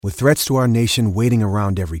With threats to our nation waiting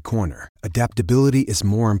around every corner, adaptability is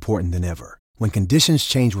more important than ever. When conditions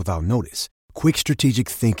change without notice, quick strategic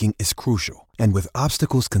thinking is crucial. And with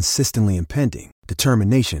obstacles consistently impending,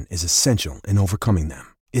 determination is essential in overcoming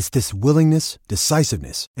them. It's this willingness,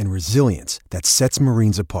 decisiveness, and resilience that sets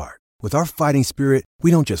Marines apart. With our fighting spirit, we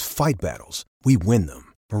don't just fight battles, we win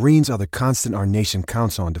them. Marines are the constant our nation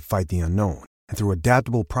counts on to fight the unknown. And through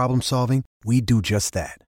adaptable problem solving, we do just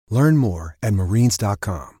that. Learn more at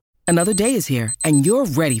marines.com. Another day is here, and you're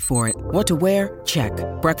ready for it. What to wear? Check.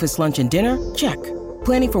 Breakfast, lunch, and dinner? Check.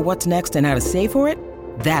 Planning for what's next and how to save for it?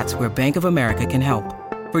 That's where Bank of America can help.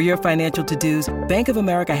 For your financial to-dos, Bank of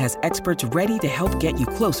America has experts ready to help get you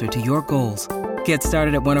closer to your goals. Get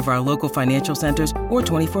started at one of our local financial centers or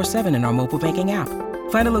 24/7 in our mobile banking app.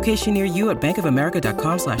 Find a location near you at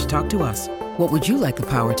bankofamerica.com/talktous. What would you like the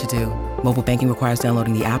power to do? Mobile banking requires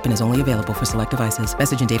downloading the app and is only available for select devices.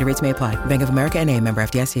 Message and data rates may apply. Bank of America N.A., member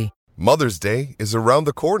FDIC. Mother's Day is around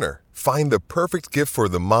the corner. Find the perfect gift for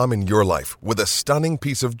the mom in your life with a stunning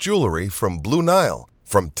piece of jewelry from Blue Nile.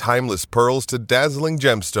 From timeless pearls to dazzling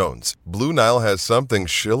gemstones, Blue Nile has something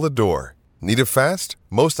she'll adore. Need it fast?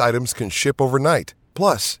 Most items can ship overnight.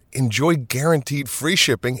 Plus, enjoy guaranteed free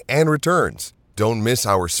shipping and returns. Don't miss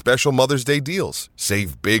our special Mother's Day deals.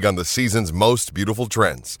 Save big on the season's most beautiful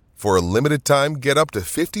trends. For a limited time, get up to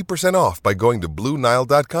 50% off by going to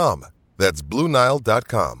BlueNile.com. That's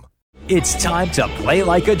BlueNile.com. It's time to play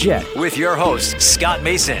like a Jet with your host, Scott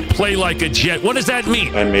Mason. Play like a Jet. What does that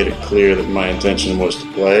mean? I made it clear that my intention was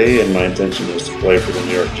to play, and my intention was to play for the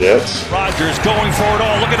New York Jets. Rodgers going for it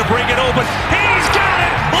all, looking to bring it open. He's got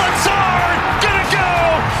it! Lazard, gonna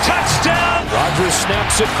go! Touchdown! Rodgers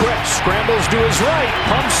snaps it quick, scrambles to his right,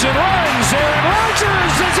 pumps and runs. Aaron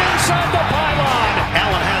Rodgers is inside the pylon.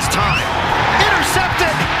 Allen has time.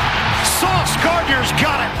 Intercepted! Sauce Gardner's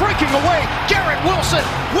got it. Breaking away. Garrett Wilson.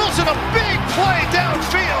 Wilson, a big play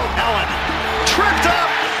downfield. Allen tripped up.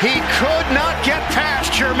 He could not get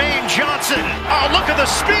past Jermaine Johnson. Oh, look at the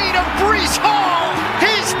speed of Breece Hall.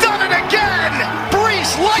 He's done it again.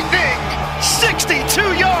 Breece Lightning.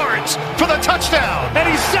 62 yards for the touchdown. And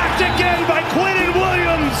he's sacked again by Quinnen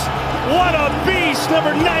Williams. What a beast.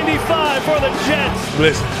 Number 95 for the Jets.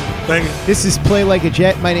 Listen. Thank you. This is Play Like a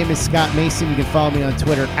Jet. My name is Scott Mason. You can follow me on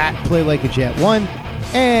Twitter at PlayLikeAJet1.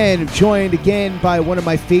 And I'm joined again by one of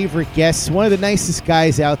my favorite guests, one of the nicest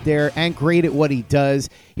guys out there and great at what he does.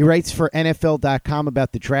 He writes for NFL.com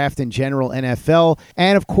about the draft and general NFL.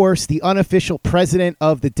 And, of course, the unofficial president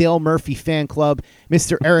of the Dale Murphy fan club,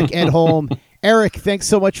 Mr. Eric Edholm. Eric, thanks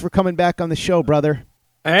so much for coming back on the show, brother.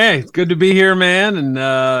 Hey, it's good to be here, man,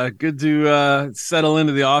 and good to settle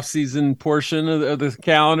into the off-season portion of the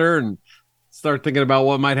calendar and start thinking about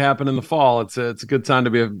what might happen in the fall. It's a good time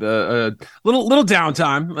to be a little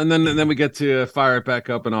downtime, and then we get to fire it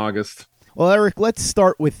back up in August. Well, Eric, let's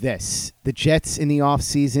start with this. The Jets in the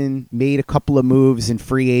offseason made a couple of moves in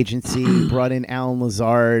free agency, brought in Alan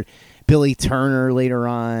Lazard, Billy Turner later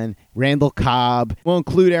on, Randall Cobb. We'll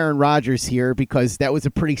include Aaron Rodgers here because that was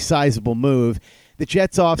a pretty sizable move. The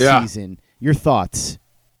Jets offseason, your thoughts?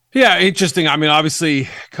 Yeah, interesting. I mean, obviously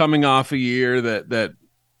coming off a year that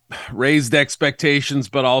raised expectations,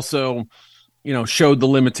 but also, showed the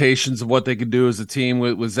limitations of what they could do as a team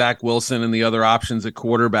with Zach Wilson and the other options at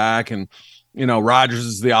quarterback. And, Rodgers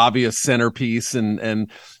is the obvious centerpiece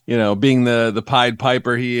and being the Pied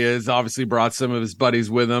Piper he is, obviously brought some of his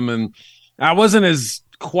buddies with him. And I wasn't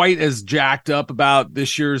quite as jacked up about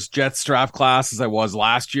this year's Jets draft class as I was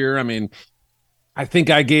last year. I mean, I think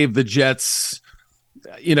I gave the Jets,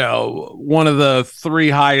 one of the three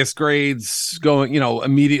highest grades going,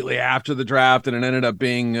 immediately after the draft, and it ended up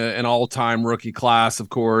being an all-time rookie class, of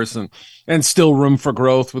course, and still room for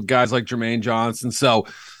growth with guys like Jermaine Johnson. So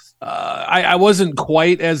I wasn't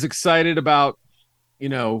quite as excited about,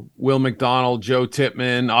 Will McDonald, Joe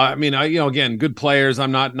Tippmann. I mean, again, good players.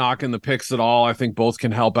 I'm not knocking the picks at all. I think both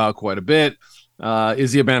can help out quite a bit.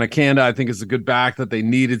 Izzy Abanikanda, I think, is a good back that they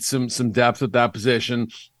needed some depth at that position.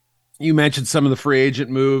 You mentioned some of the free agent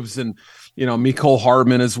moves and, Mecole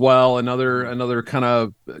Hardman as well, another kind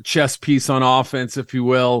of chess piece on offense, if you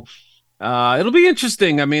will. It'll be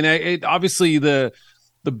interesting. I mean, obviously the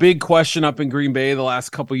big question up in Green Bay the last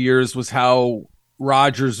couple of years was how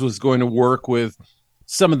Rodgers was going to work with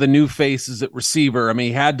some of the new faces at receiver. I mean,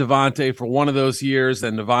 he had Devontae for one of those years,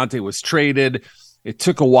 then Devontae was traded. It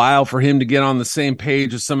took a while for him to get on the same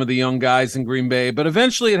page as some of the young guys in Green Bay, but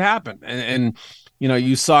eventually it happened. And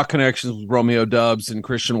you saw connections with Romeo Doubs and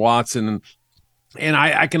Christian Watson. And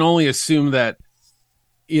I can only assume that,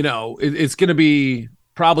 it's going to be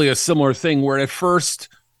probably a similar thing where at first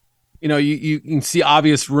you can see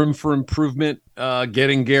obvious room for improvement,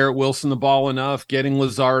 getting Garrett Wilson the ball enough, getting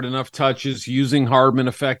Lazard enough touches, using Hardman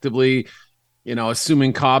effectively,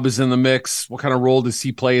 assuming Cobb is in the mix. What kind of role does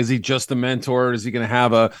he play? Is he just a mentor? Is he going to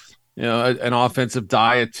have an offensive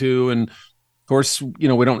diet too? And of course, we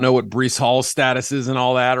don't know what Breece Hall's status is and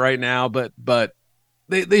all that right now, but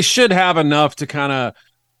they should have enough to kind of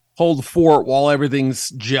hold the fort while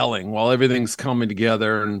everything's gelling, while everything's coming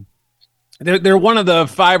together. And they're one of the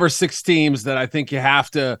 5 or 6 teams that I think you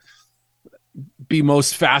have to be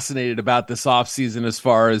most fascinated about this offseason as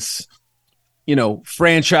far as,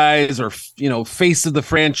 franchise or, face of the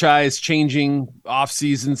franchise changing off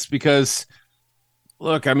seasons. Because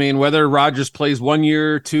look, I mean, whether Rodgers plays 1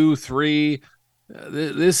 year, 2, 3,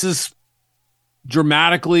 this is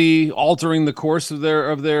dramatically altering the course of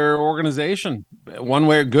their organization, one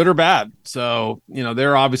way, good or bad. So,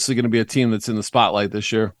 they're obviously going to be a team that's in the spotlight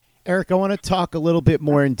this year. Eric, I want to talk a little bit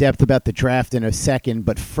more in depth about the draft in a second,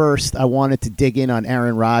 but first I wanted to dig in on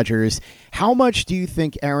Aaron Rodgers. How much do you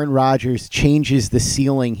think Aaron Rodgers changes the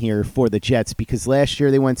ceiling here for the Jets? Because last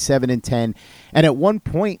year they went 7-10, and at one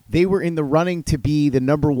point they were in the running to be the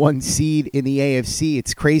number 1 seed in the AFC.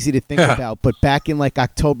 It's crazy to think about, but back in like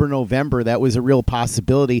October, November, that was a real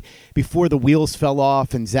possibility before the wheels fell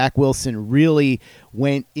off and Zach Wilson really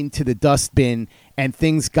went into the dustbin and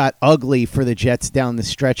things got ugly for the Jets down the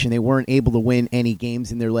stretch and they weren't able to win any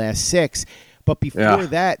games in their last 6. But before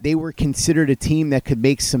that, they were considered a team that could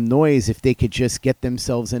make some noise if they could just get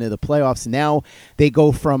themselves into the playoffs. Now they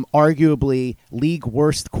go from arguably league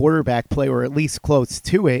worst quarterback play, or at least close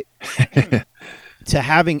to it, to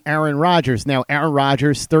having Aaron Rodgers. Now, Aaron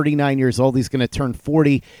Rodgers, 39 years old. He's going to turn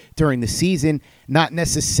 40 during the season. Not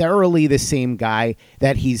necessarily the same guy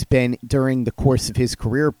that he's been during the course of his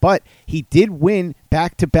career, but he did win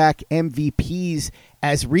back-to-back MVPs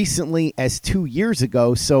as recently as 2 years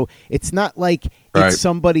ago. So it's not like it's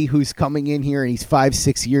somebody who's coming in here and he's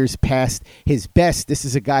 5-6 years past his best. This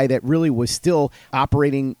is a guy that really was still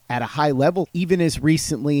operating at a high level, even as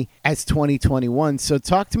recently as 2021. So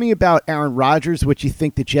talk to me about Aaron Rodgers, what you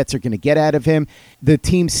think the Jets are going to get out of him, the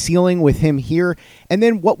team's ceiling with him here, and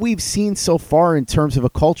then what we've seen so far in terms of a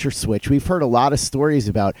culture switch. We've heard a lot of stories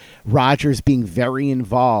about Rodgers being very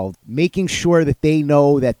involved, making sure that they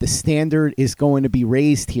know that the standard is going to be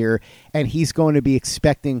raised here and he's going to be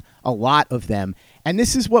expecting a lot of them. And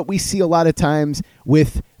this is what we see a lot of times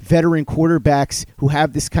with veteran quarterbacks who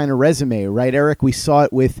have this kind of resume, right, Eric? We saw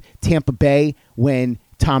it with Tampa Bay when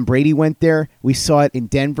Tom Brady went there. We saw it in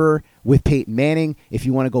Denver with Peyton Manning. If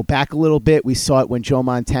you want to go back a little bit, we saw it when Joe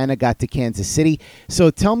Montana got to Kansas City.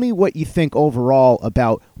 So tell me what you think overall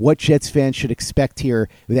about what Jets fans should expect here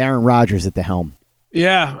with Aaron Rodgers at the helm.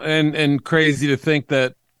 Yeah, and crazy to think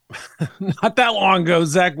that not that long ago,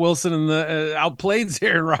 Zach Wilson outplayed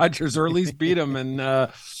Aaron Rodgers, or at least beat him and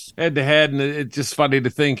head-to-head, and it's just funny to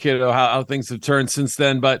think how things have turned since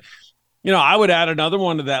then. But I would add another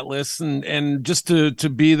one to that list, and just to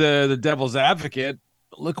be the devil's advocate,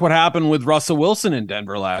 look what happened with Russell Wilson in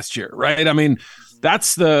Denver last year, right? I mean,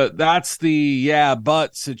 that's the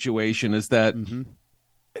but situation is that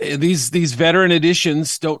these veteran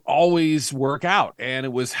additions don't always work out, and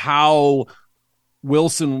it was how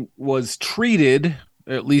Wilson was treated,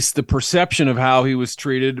 at least the perception of how he was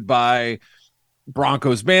treated by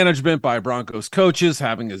Broncos management, by Broncos coaches,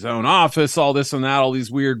 having his own office, all this and that, all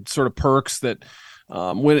these weird sort of perks that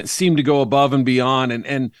when it seemed to go above and beyond.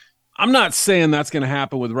 And I'm not saying that's going to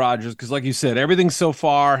happen with Rodgers, because like you said, everything so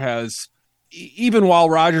far has, even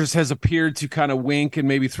while Rodgers has appeared to kind of wink and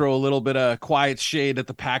maybe throw a little bit of quiet shade at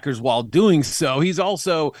the Packers while doing so, he's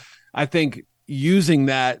also, I think, using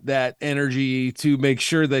that energy to make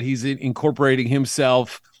sure that he's incorporating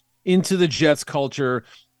himself into the Jets culture,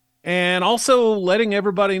 and also letting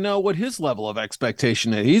everybody know what his level of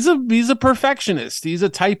expectation is. He's a perfectionist. He's a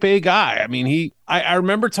type A guy. I mean, I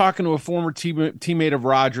remember talking to a former teammate of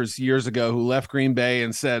Rodgers years ago who left Green Bay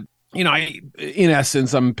and said, in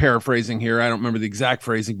essence, I'm paraphrasing here, I don't remember the exact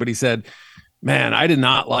phrasing, but he said, man, I did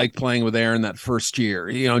not like playing with Aaron that first year.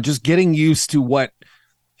 Just getting used to what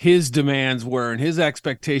his demands were and his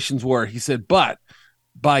expectations were. He said, but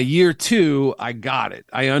by year 2, I got it.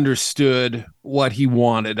 I understood what he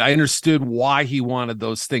wanted. I understood why he wanted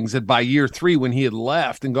those things. And by year 3, when he had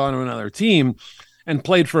left and gone to another team and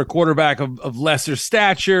played for a quarterback of lesser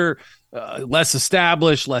stature, less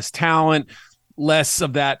established, less talent, less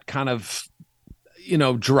of that kind of,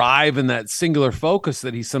 drive and that singular focus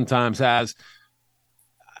that he sometimes has,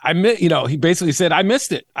 he basically said, I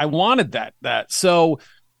missed it. I wanted that. So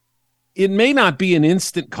it may not be an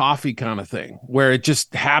instant coffee kind of thing where it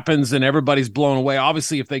just happens and everybody's blown away.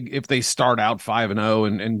 Obviously, if they start out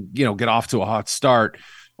 5-0 and get off to a hot start,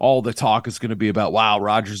 all the talk is going to be about, wow,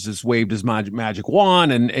 Rodgers has waved his magic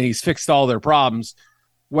wand and he's fixed all their problems,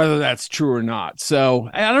 whether that's true or not. So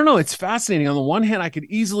I don't know. It's fascinating. On the one hand, I could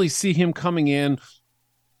easily see him coming in,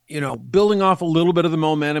 building off a little bit of the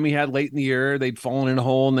momentum he had late in the year. They'd fallen in a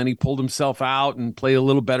hole and then he pulled himself out and played a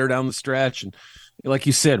little better down the stretch. And like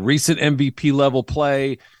you said, recent MVP level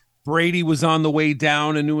play. Brady was on the way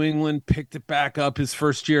down in New England, picked it back up his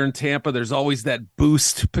first year in Tampa. There's always that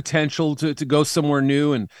boost potential to go somewhere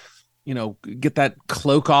new and, get that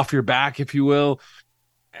cloak off your back, if you will.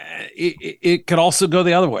 It could also go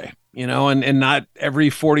the other way, and not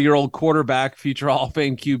every 40-year-old quarterback, future Hall of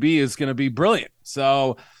Fame QB is going to be brilliant.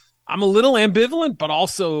 So I'm a little ambivalent, but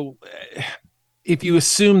also if you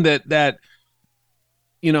assume that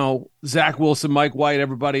Zach Wilson, Mike White,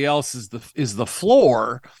 everybody else is the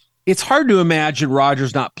floor, it's hard to imagine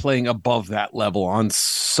Rodgers not playing above that level on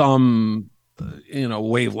some,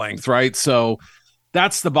 wavelength, right? So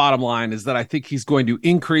that's the bottom line, is that I think he's going to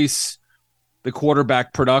increase the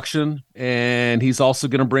quarterback production, and he's also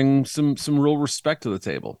going to bring some real respect to the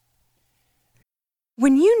table.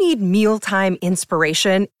 When you need mealtime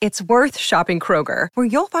inspiration, it's worth shopping Kroger, where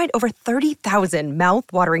you'll find over 30,000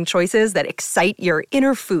 mouth-watering choices that excite your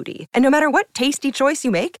inner foodie. And no matter what tasty choice you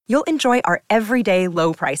make, you'll enjoy our everyday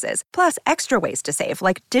low prices, plus extra ways to save,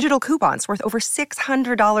 like digital coupons worth over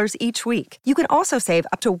 $600 each week. You can also save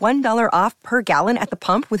up to $1 off per gallon at the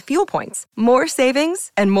pump with fuel points. More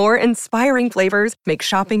savings and more inspiring flavors make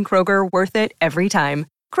shopping Kroger worth it every time.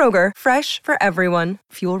 Kroger, fresh for everyone.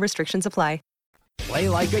 Fuel restrictions apply. Play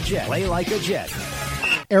like a Jet. Play like a Jet.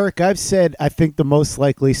 Eric, I've said I think the most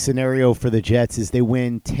likely scenario for the Jets is they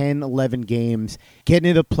win 10, 11 games, get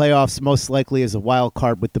into the playoffs most likely as a wild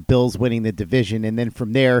card with the Bills winning the division, and then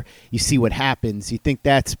from there you see what happens. You think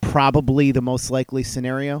that's probably the most likely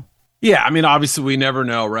scenario? Yeah, I mean, obviously we never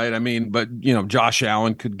know, right? I mean, but, Josh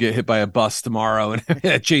Allen could get hit by a bus tomorrow and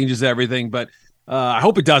that changes everything, but I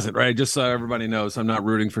hope it doesn't, right? Just so everybody knows, I'm not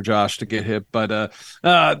rooting for Josh to get hit, but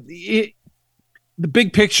the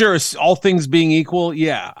big picture is all things being equal.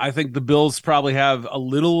 Yeah, I think the Bills probably have a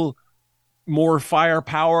little more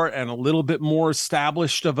firepower and a little bit more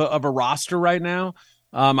established of a roster right now.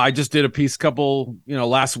 I just did a piece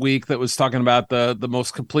last week that was talking about the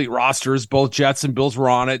most complete rosters. Both Jets and Bills were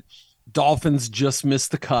on it. Dolphins just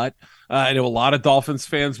missed the cut. I know a lot of Dolphins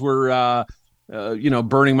fans were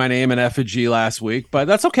burning my name in effigy last week, but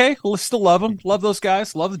that's okay. We'll still love them. Love those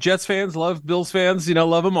guys. Love the Jets fans. Love Bills fans.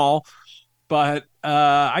 Love them all. But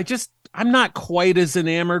I'm not quite as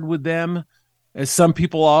enamored with them as some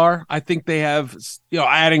people are. I think they have,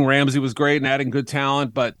 adding Ramsey was great and adding good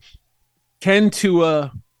talent, but can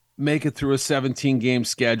Tua make it through a 17-game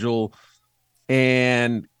schedule?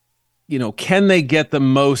 And, can they get the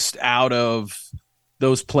most out of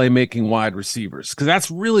those playmaking wide receivers? Because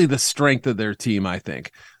that's really the strength of their team, I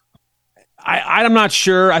think. I'm not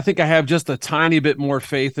sure. I think I have just a tiny bit more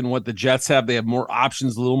faith in what the Jets have. They have more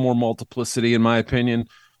options, a little more multiplicity, in my opinion.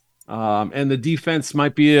 And the defense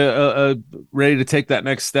might be ready to take that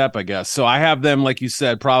next step, I guess. So I have them, like you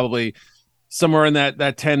said, probably somewhere in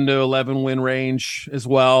that 10 to 11 win range as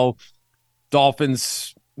well.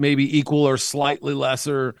 Dolphins maybe equal or slightly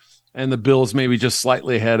lesser, and the Bills maybe just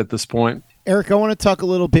slightly ahead at this point. Eric, I want to talk a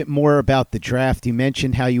little bit more about the draft. You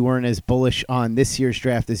mentioned how you weren't as bullish on this year's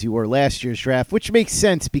draft as you were last year's draft, which makes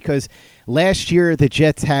sense because last year the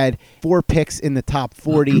Jets had 4 picks in the top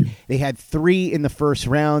 40. They had 3 in the first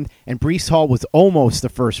round, and Breece Hall was almost the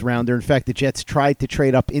first rounder. In fact, the Jets tried to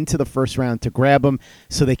trade up into the first round to grab him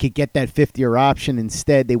so they could get that fifth-year option.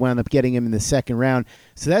 Instead, they wound up getting him in the second round.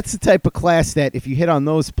 So that's the type of class that if you hit on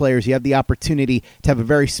those players, you have the opportunity to have a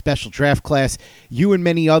very special draft class. You and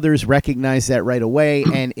many others recognize that right away,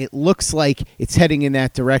 and it looks like it's heading in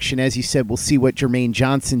that direction. As you said, we'll see what Jermaine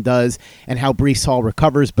Johnson does and how Breece Hall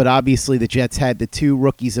recovers, but obviously the Jets had the 2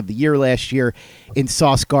 rookies of the year last year in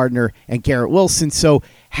Sauce Gardner and Garrett Wilson. So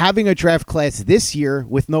having a draft class this year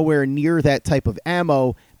with nowhere near that type of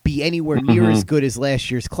ammo be anywhere near as good as last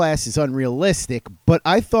year's class is unrealistic. But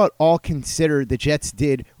I thought, all considered, the Jets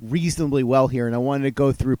did reasonably well here, and I wanted to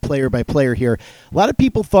go through player by player here. A lot of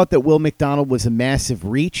people thought that Will McDonald was a massive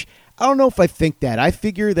reach. I don't know if I think that. I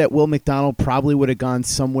figure that Will McDonald probably would have gone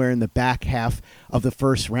somewhere in the back half of the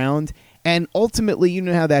first round. And ultimately, you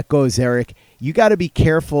know how that goes, Eric. You got to be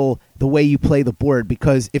careful the way you play the board,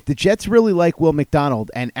 because if the Jets really like Will McDonald,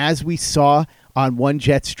 and as we saw on One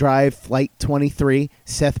Jets Drive, Flight 23.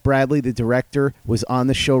 Seth Bradley, the director, was on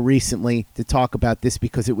the show recently to talk about this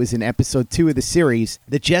because it was in episode 2 of the series.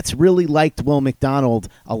 The Jets really liked Will McDonald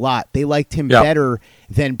a lot. They liked him better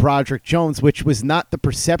than Broderick Jones, which was not the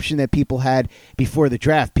perception that people had before the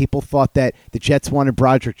draft. People thought that the Jets wanted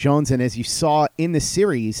Broderick Jones, and as you saw in the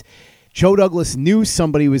series, Joe Douglas knew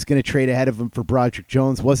somebody was going to trade ahead of him for Broderick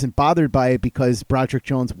Jones, wasn't bothered by it because Broderick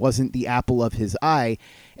Jones wasn't the apple of his eye.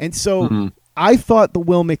 And so I thought the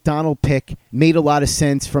Will McDonald pick made a lot of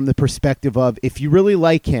sense from the perspective of if you really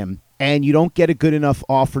like him and you don't get a good enough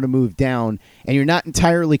offer to move down and you're not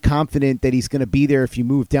entirely confident that he's going to be there if you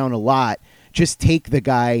move down a lot, just take the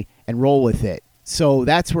guy and roll with it. So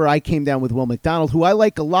that's where I came down with Will McDonald, who I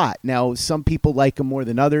like a lot. Now, some people like him more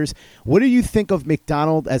than others. What do you think of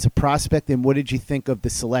McDonald as a prospect, and what did you think of the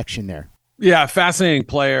selection there? Yeah, fascinating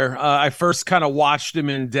player. I first kind of watched him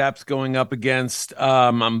in depth going up against,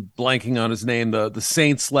 I'm blanking on his name, the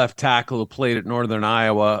Saints left tackle who played at Northern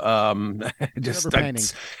Iowa.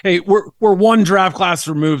 Hey, we're one draft class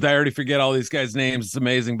removed. I already forget all these guys' names. It's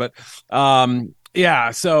amazing. But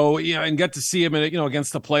yeah, so, and get to see him,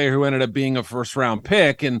 against the player who ended up being a first-round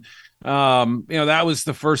pick. And, that was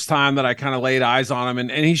the first time that I kind of laid eyes on him.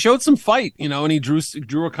 And he showed some fight, and he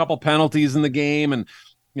drew a couple penalties in the game and,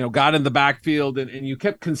 got in the backfield. And you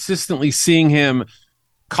kept consistently seeing him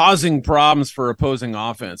causing problems for opposing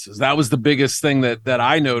offenses. That was the biggest thing that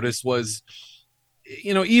I noticed was,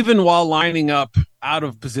 even while lining up out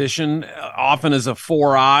of position, often as a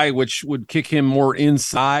 4-eye, which would kick him more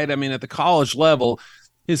inside. I mean, at the college level,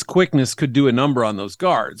 his quickness could do a number on those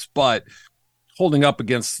guards, but holding up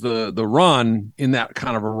against the run in that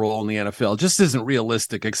kind of a role in the NFL just isn't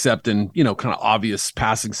realistic, except in, kind of obvious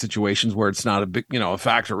passing situations where it's not a big, a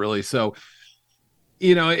factor really. So,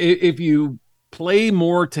 if you play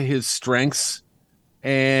more to his strengths,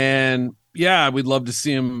 and we'd love to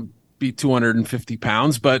see him be 250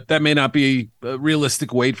 pounds, but that may not be a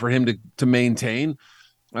realistic weight for him to maintain.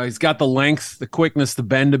 He's got the length, the quickness, the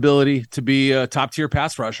bendability to be a top-tier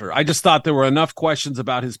pass rusher. I just thought there were enough questions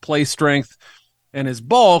about his play strength and his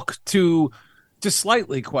bulk to just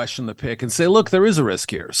slightly question the pick and say, look, there is a risk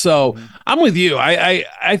here. So I'm with you.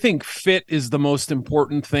 I think fit is the most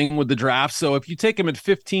important thing with the draft. So if you take him at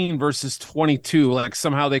 15 versus 22, like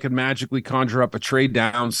somehow they could magically conjure up a trade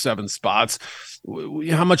down 7 spots,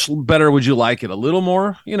 how much better would you like it? A little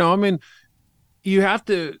more? You have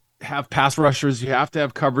to have pass rushers. You have to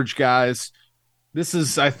have coverage guys. This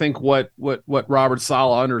is, I think, what Robert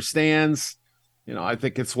Saleh understands. I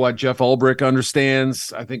think it's what Jeff Ulbrich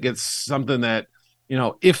understands. I think it's something that,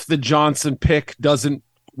 if the Johnson pick doesn't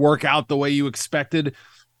work out the way you expected,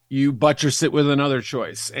 you buttress it with another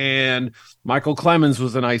choice. And Michael Clemens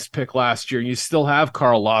was a nice pick last year. And you still have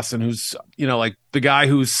Carl Lawson, who's, like the guy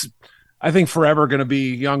who's, I think, forever going to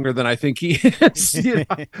be younger than I think he is.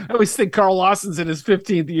 I always think Carl Lawson's in his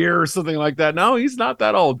 15th year or something like that. No, he's not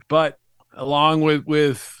that old. But along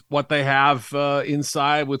with what they have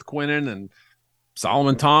inside with Quinnen and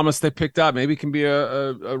Solomon Thomas they picked up, maybe can be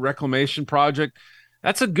a reclamation project.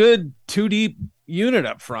 That's a good 2-deep unit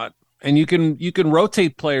up front. And you can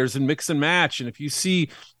rotate players and mix and match. And if you see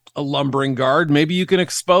a lumbering guard, maybe you can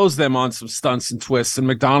expose them on some stunts and twists. And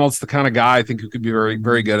McDonald's the kind of guy I think who could be very,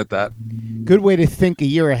 very good at that. Good way to think a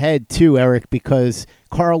year ahead too, Eric, because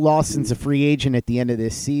Carl Lawson's a free agent at the end of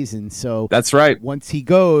this season. So that's right. Once he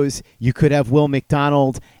goes, you could have Will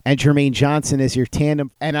McDonald and Jermaine Johnson as your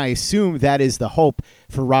tandem. And I assume that is the hope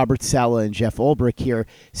for Robert Saleh and Jeff Ulbrich here.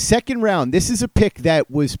 Second round, this is a pick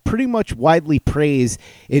that was pretty much widely praised.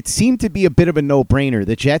 It seemed to be a bit of a no-brainer.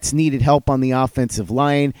 The Jets needed help on the offensive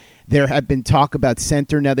line. There had been talk about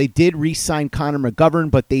center. Now, they did re-sign Connor McGovern,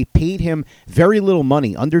 but they paid him very little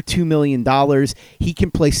money, under $2 million. He can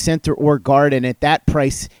play center or guard, and at that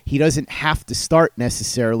price, he doesn't have to start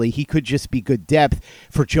necessarily. He could just be good depth.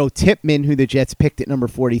 For Joe Tippmann, who the Jets picked at number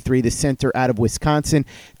 43, the center out of Wisconsin,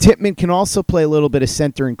 Tippmann can also play a little bit of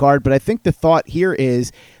center and guard, but I think the thought here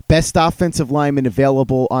is best offensive lineman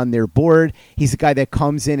available on their board. He's a guy that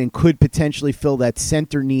comes in and could potentially fill that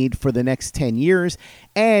center need for the next 10 years.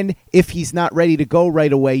 And if he's not ready to go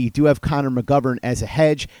right away, you do have Connor McGovern as a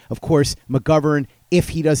hedge. Of course, McGovern, if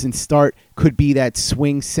he doesn't start, could be that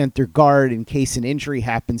swing center guard in case an injury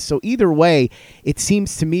happens. So either way, it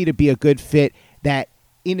seems to me to be a good fit that,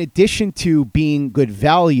 in addition to being good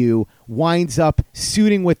value, winds up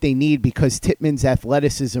suiting what they need because Tippmann's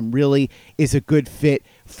athleticism really is a good fit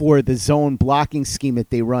for the zone blocking scheme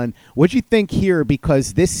that they run. What do you think here?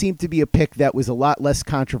 Because this seemed to be a pick that was a lot less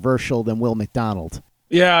controversial than Will McDonald.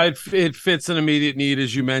 Yeah, it fits an immediate need,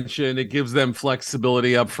 as you mentioned. It gives them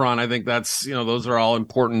flexibility up front. I think that's, those are all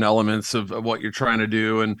important elements of what you're trying to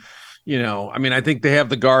do. And, I think they have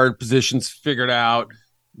the guard positions figured out.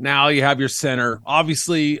 Now you have your center.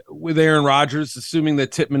 Obviously, with Aaron Rodgers, assuming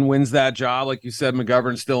that Tippmann wins that job, like you said,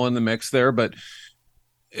 McGovern's still in the mix there. But,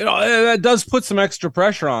 that does put some extra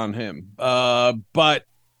pressure on him. But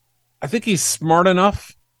I think he's smart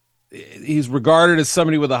enough. He's regarded as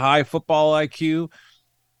somebody with a high football IQ.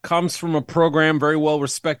 Comes from a program very well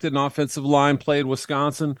respected in offensive line, played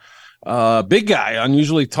Wisconsin. Big guy,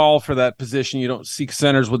 unusually tall for that position. You don't see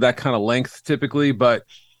centers with that kind of length typically, but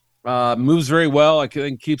moves very well. I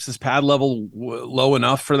think keeps his pad level low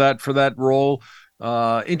enough for that role.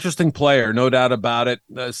 Interesting player, no doubt about it.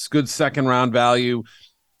 That's good second round value.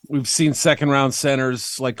 We've seen second round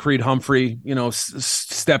centers like Creed Humphrey,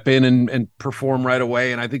 step in and perform right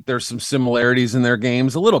away. And I think there's some similarities in their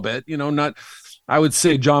games a little bit, not. I would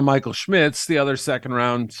say John Michael Schmitz, the other second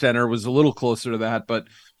round center, was a little closer to that, but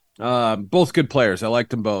both good players. I liked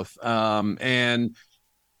them both. And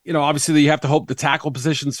obviously you have to hope the tackle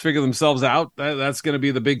positions figure themselves out. That's going to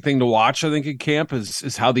be the big thing to watch, I think, in camp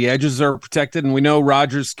is how the edges are protected. And we know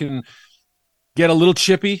Rodgers can get a little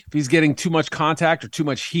chippy if he's getting too much contact or too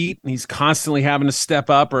much heat, and he's constantly having to step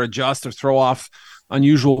up or adjust or throw off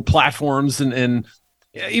unusual platforms. And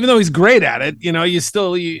even though he's great at it,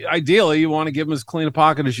 ideally you want to give him as clean a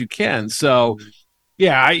pocket as you can. So,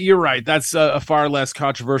 yeah, you're right. That's a far less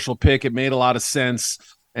controversial pick. It made a lot of sense,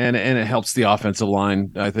 and it helps the offensive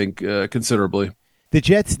line, I think, considerably. The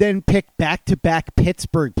Jets then picked back-to-back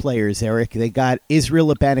Pittsburgh players, Eric. They got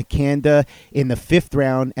Israel Abanikanda in the 5th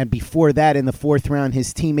round, and before that, in the 4th round,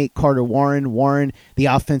 his teammate Carter Warren. Warren, the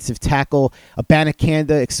offensive tackle.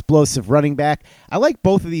 Abanikanda, explosive running back. I like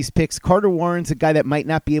both of these picks. Carter Warren's a guy that might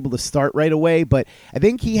not be able to start right away, but I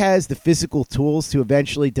think he has the physical tools to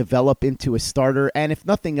eventually develop into a starter, and if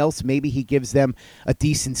nothing else, maybe he gives them a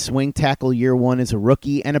decent swing tackle year one as a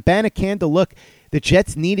rookie. And Abanikanda, look, the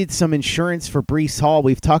Jets needed some insurance for Breece Hall.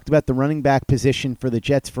 We've talked about the running back position for the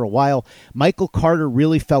Jets for a while. Michael Carter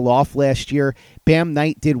really fell off last year. Bam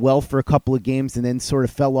Knight did well for a couple of games and then sort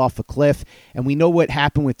of fell off a cliff. And we know what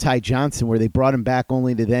happened with Ty Johnson, where they brought him back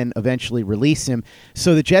only to then eventually release him.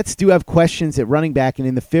 So the Jets do have questions at running back. And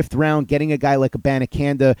in the 5th round, getting a guy like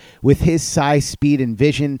Abanikanda with his size, speed, and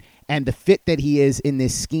vision and the fit that he is in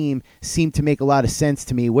this scheme seemed to make a lot of sense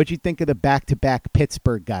to me. What'd you think of the back-to-back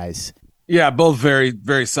Pittsburgh guys? Yeah, both very,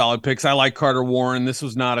 very solid picks. I like Carter Warren. This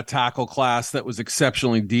was not a tackle class that was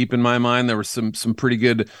exceptionally deep in my mind. There were some pretty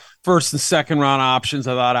good first and second round options.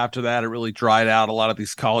 I thought after that it really dried out. A lot of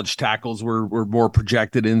these college tackles were more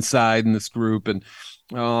projected inside in this group, and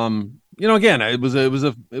again, it was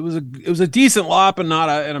a decent lot, but not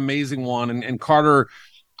an amazing one. And Carter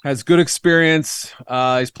has good experience.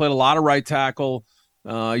 He's played a lot of right tackle.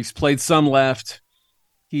 He's played some left.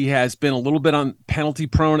 He has been a little bit on penalty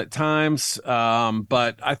prone at times,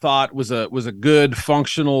 but I thought was a good,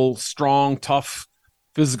 functional, strong, tough,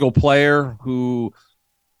 physical player who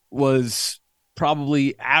was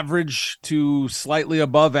probably average to slightly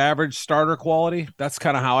above average starter quality. That's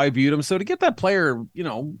kind of how I viewed him. So to get that player,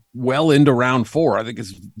 well into round 4, I think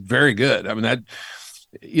is very good. I mean, that,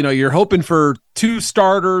 you're hoping for 2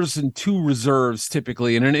 starters and 2 reserves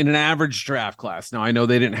typically in an average draft class. Now, I know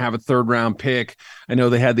they didn't have a 3rd round pick. I know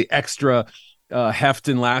they had the extra heft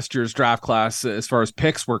in last year's draft class as far as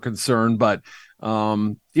picks were concerned, but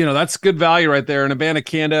that's good value right there. And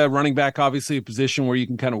Abanikanda, running back, obviously a position where you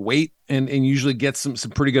can kind of wait and usually get some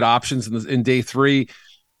pretty good options in day 3.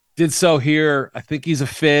 Did so here. I think he's a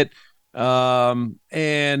fit.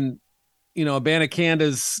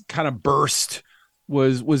 Abanikanda's kind of burst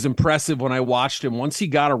was impressive when I watched him. Once he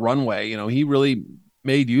got a runway, he really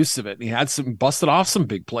made use of it. He had busted off some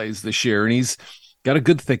big plays this year, and he's got a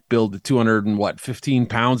good thick build at 215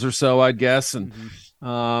 pounds or so, I'd guess. And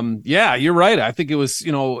you're right. I think it was,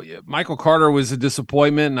 Michael Carter was a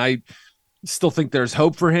disappointment, and I still think there's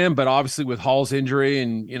hope for him, but obviously with Hall's injury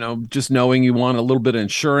and, just knowing you want a little bit of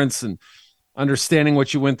insurance and understanding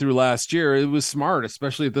what you went through last year, it was smart,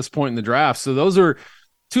 especially at this point in the draft. So those are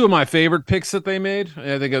 2 of my favorite picks that they made.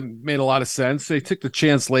 I think it made a lot of sense. They took the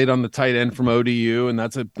chance late on the tight end from ODU, and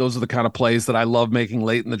those are the kind of plays that I love making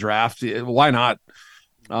late in the draft. Why not?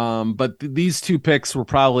 But these 2 picks were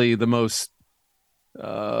probably the most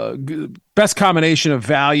best combination of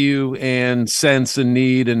value and sense and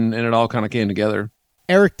need, and it all kind of came together.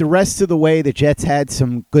 Eric, the rest of the way, the Jets had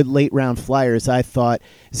some good late-round flyers, I thought.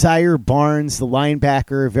 Zaire Barnes, the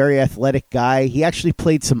linebacker, very athletic guy. He actually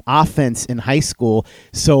played some offense in high school,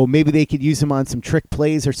 so maybe they could use him on some trick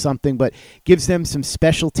plays or something, but gives them some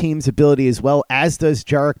special teams ability as well, as does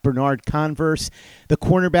Jarek Bernard-Converse, the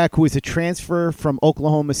cornerback who is a transfer from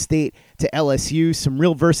Oklahoma State to LSU. Some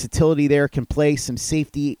real versatility there, can play some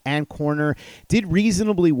safety and corner. Did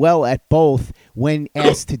reasonably well at both when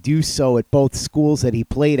asked to do so at both schools that he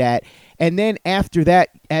played at. And then after that,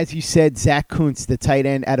 as you said, Zach Kuntz, the tight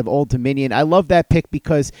end out of Old Dominion. I love that pick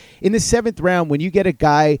because in the 7th round, when you get a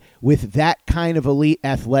guy with that kind of elite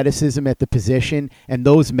athleticism at the position and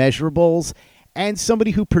those measurables, and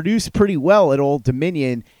somebody who produced pretty well at Old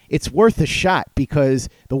Dominion, it's worth a shot because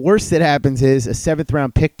the worst that happens is a 7th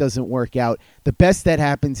round pick doesn't work out. The best that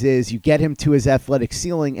happens is you get him to his athletic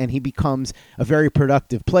ceiling and he becomes a very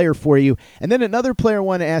productive player for you. And then another player I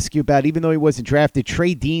want to ask you about, even though he wasn't drafted,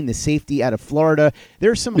 Trey Dean, the safety out of Florida.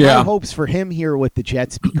 There's some high hopes for him here with the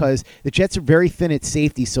Jets because the Jets are very thin at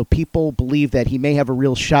safety, so people believe that he may have a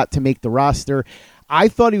real shot to make the roster. I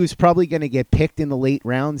thought he was probably going to get picked in the late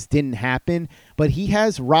rounds. Didn't happen, but he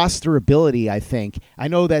has roster ability, I think. I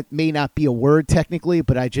know that may not be a word technically,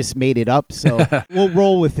 but I just made it up, so we'll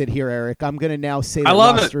roll with it here, Eric. I'm going to now say that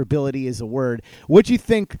roster ability is a word. What'd you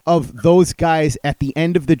think of those guys at the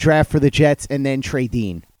end of the draft for the Jets and then Trey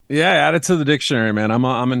Dean? Yeah, add it to the dictionary, man.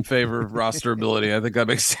 I'm in favor of roster ability. I think that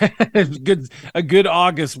makes sense. A good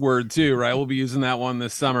August word too, right? We'll be using that one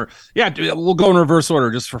this summer. Yeah, we'll go in reverse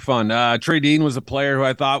order just for fun. Trey Dean was a player who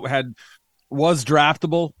I thought was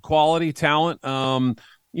draftable quality talent.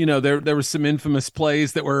 There were some infamous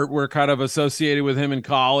plays that were kind of associated with him in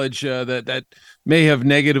college that may have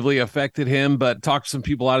negatively affected him, but talked to some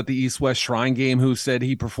people out at the East-West Shrine game who said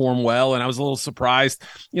he performed well, and I was a little surprised.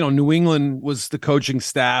 New England was the coaching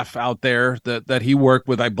staff out there that he worked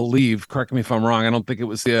with, I believe. Correct me if I'm wrong. I don't think it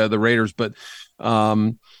was the Raiders, but I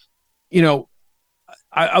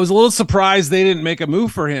was a little surprised they didn't make a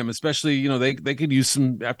move for him, especially, they could use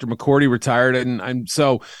some after McCourty retired. And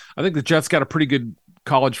so I think the Jets got a pretty good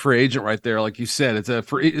college free agent right there. Like you said,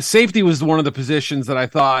 safety was one of the positions that I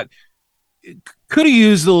thought could have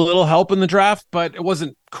used a little help in the draft, but it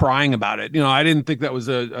wasn't crying about it. I didn't think that was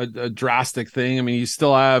a drastic thing. I mean, you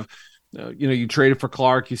still have, you traded for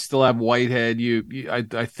Clark, you still have Whitehead.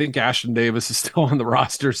 I think Ashton Davis is still on the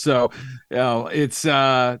roster. So, it's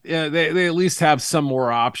they at least have some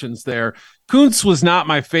more options there. Kuntz was not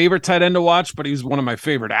my favorite tight end to watch, but he was one of my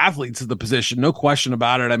favorite athletes of the position. No question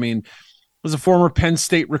about it. I mean, was a former Penn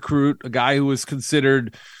State recruit, a guy who was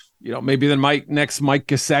considered, maybe the next Mike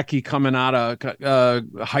Gesicki coming out of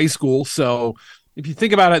high school. So if you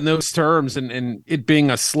think about it in those terms and it being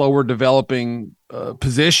a slower developing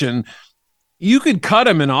position, you could cut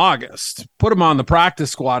him in August, put him on the practice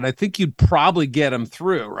squad. I think you'd probably get him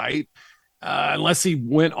through, right? Unless he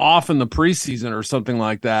went off in the preseason or something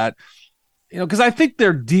like that. Because I think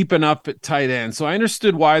they're deep enough at tight end. So I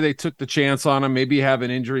understood why they took the chance on him. Maybe you have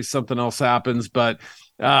an injury, something else happens, but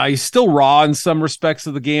he's still raw in some respects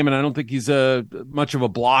of the game, and I don't think he's much of a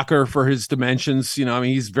blocker for his dimensions.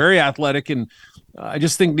 He's very athletic, and I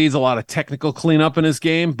just think needs a lot of technical cleanup in his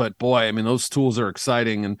game. But boy, those tools are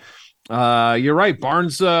exciting. And you're right,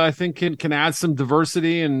 Barnes, I think can add some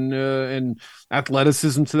diversity and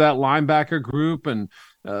athleticism to that linebacker group. And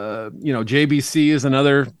JBC is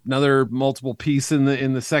another multiple piece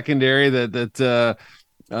in the secondary that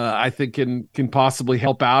I think can possibly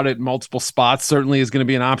help out at multiple spots. Certainly is going to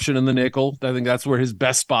be an option in the nickel. I think that's where his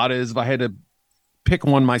best spot is if I had to pick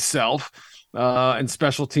one myself, and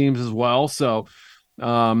special teams as well. So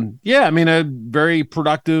a very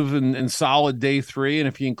productive and solid day 3. And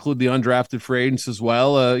if you include the undrafted free agents as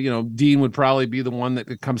well, Dean would probably be the one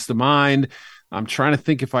that comes to mind. I'm trying to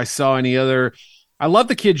think if I saw any other. I love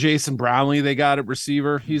the kid Jason Brownlee they got at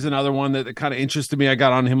receiver. He's another one that kind of interested me. I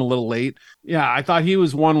got on him a little late. Yeah, I thought he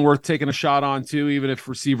was one worth taking a shot on too, even if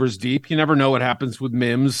receiver's deep. You never know what happens with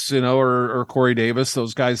Mims, or Corey Davis.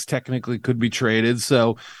 Those guys technically could be traded.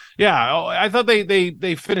 So, yeah, I thought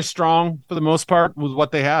they finished strong for the most part with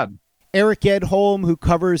what they had. Eric Edholm, who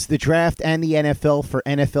covers the draft and the NFL for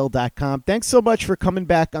NFL.com. Thanks so much for coming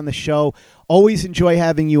back on the show. Always enjoy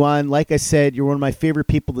having you on. Like I said, you're one of my favorite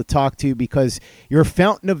people to talk to because you're a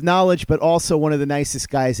fountain of knowledge, but also one of the nicest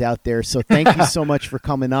guys out there. So thank you so much for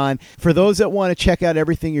coming on. For those that want to check out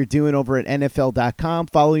everything you're doing over at NFL.com,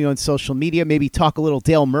 follow you on social media, maybe talk a little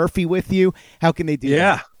Dale Murphy with you, how can they do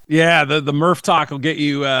that? Yeah, the Murph talk will get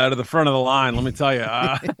you to the front of the line, let me tell you.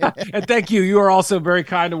 And thank you. You are also very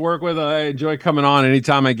kind to work with. I enjoy coming on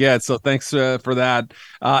anytime I get. So thanks for that.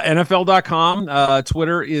 NFL.com.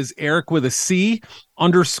 Twitter is Eric with a C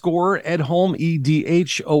 _Edholm,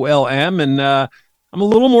 EDHOLM. And I'm a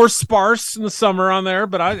little more sparse in the summer on there,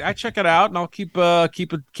 but I check it out and I'll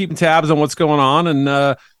keeping tabs on what's going on.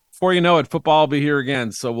 And before you know it, football will be here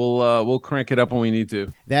again. So we'll crank it up when we need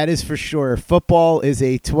to. That is for sure. Football is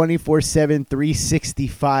a 24/7,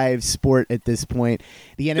 365 sport at this point.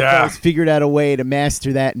 The NFL has figured out a way to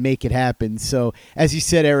master that and make it happen. So, as you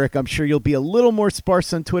said, Eric, I'm sure you'll be a little more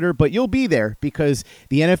sparse on Twitter, but you'll be there because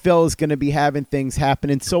the NFL is going to be having things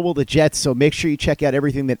happen, and so will the Jets. So make sure you check out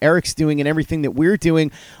everything that Eric's doing and everything that we're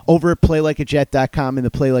doing over at PlayLikeAJet.com and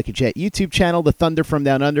the Play Like a Jet YouTube channel. The Thunder from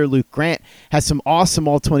Down Under, Luke Grant, has some awesome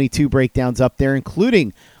All-22 breakdowns up there,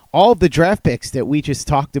 including all of the draft picks that we just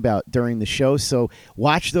talked about during the show. So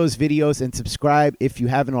watch those videos and subscribe if you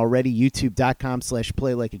haven't already.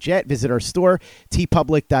 YouTube.com/PlayLikeAJet. Visit our store,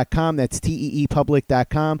 tpublic.com. That's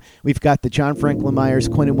teepublic.com. We've got the John Franklin Myers,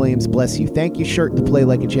 Quentin Williams, Bless You, Thank You shirt, the Play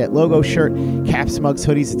Like a Jet logo shirt, caps, mugs,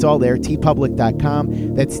 hoodies. It's all there.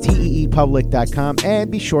 tpublic.com. That's teepublic.com.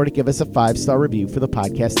 And be sure to give us a 5-star review for the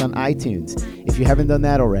podcast on iTunes if you haven't done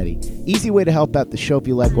that already. Easy way to help out the show if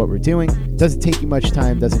you like what we're doing. Doesn't take you much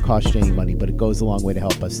time, doesn't cost you any money, but it goes a long way to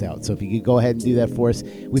help us out. So if you could go ahead and do that for us,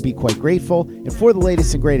 we'd be quite grateful. And for the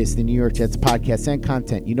latest and greatest in New York Jets podcasts and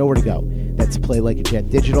content, you know where to go. That's Play Like a Jet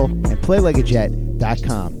Digital and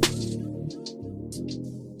PlayLikeAJet.com.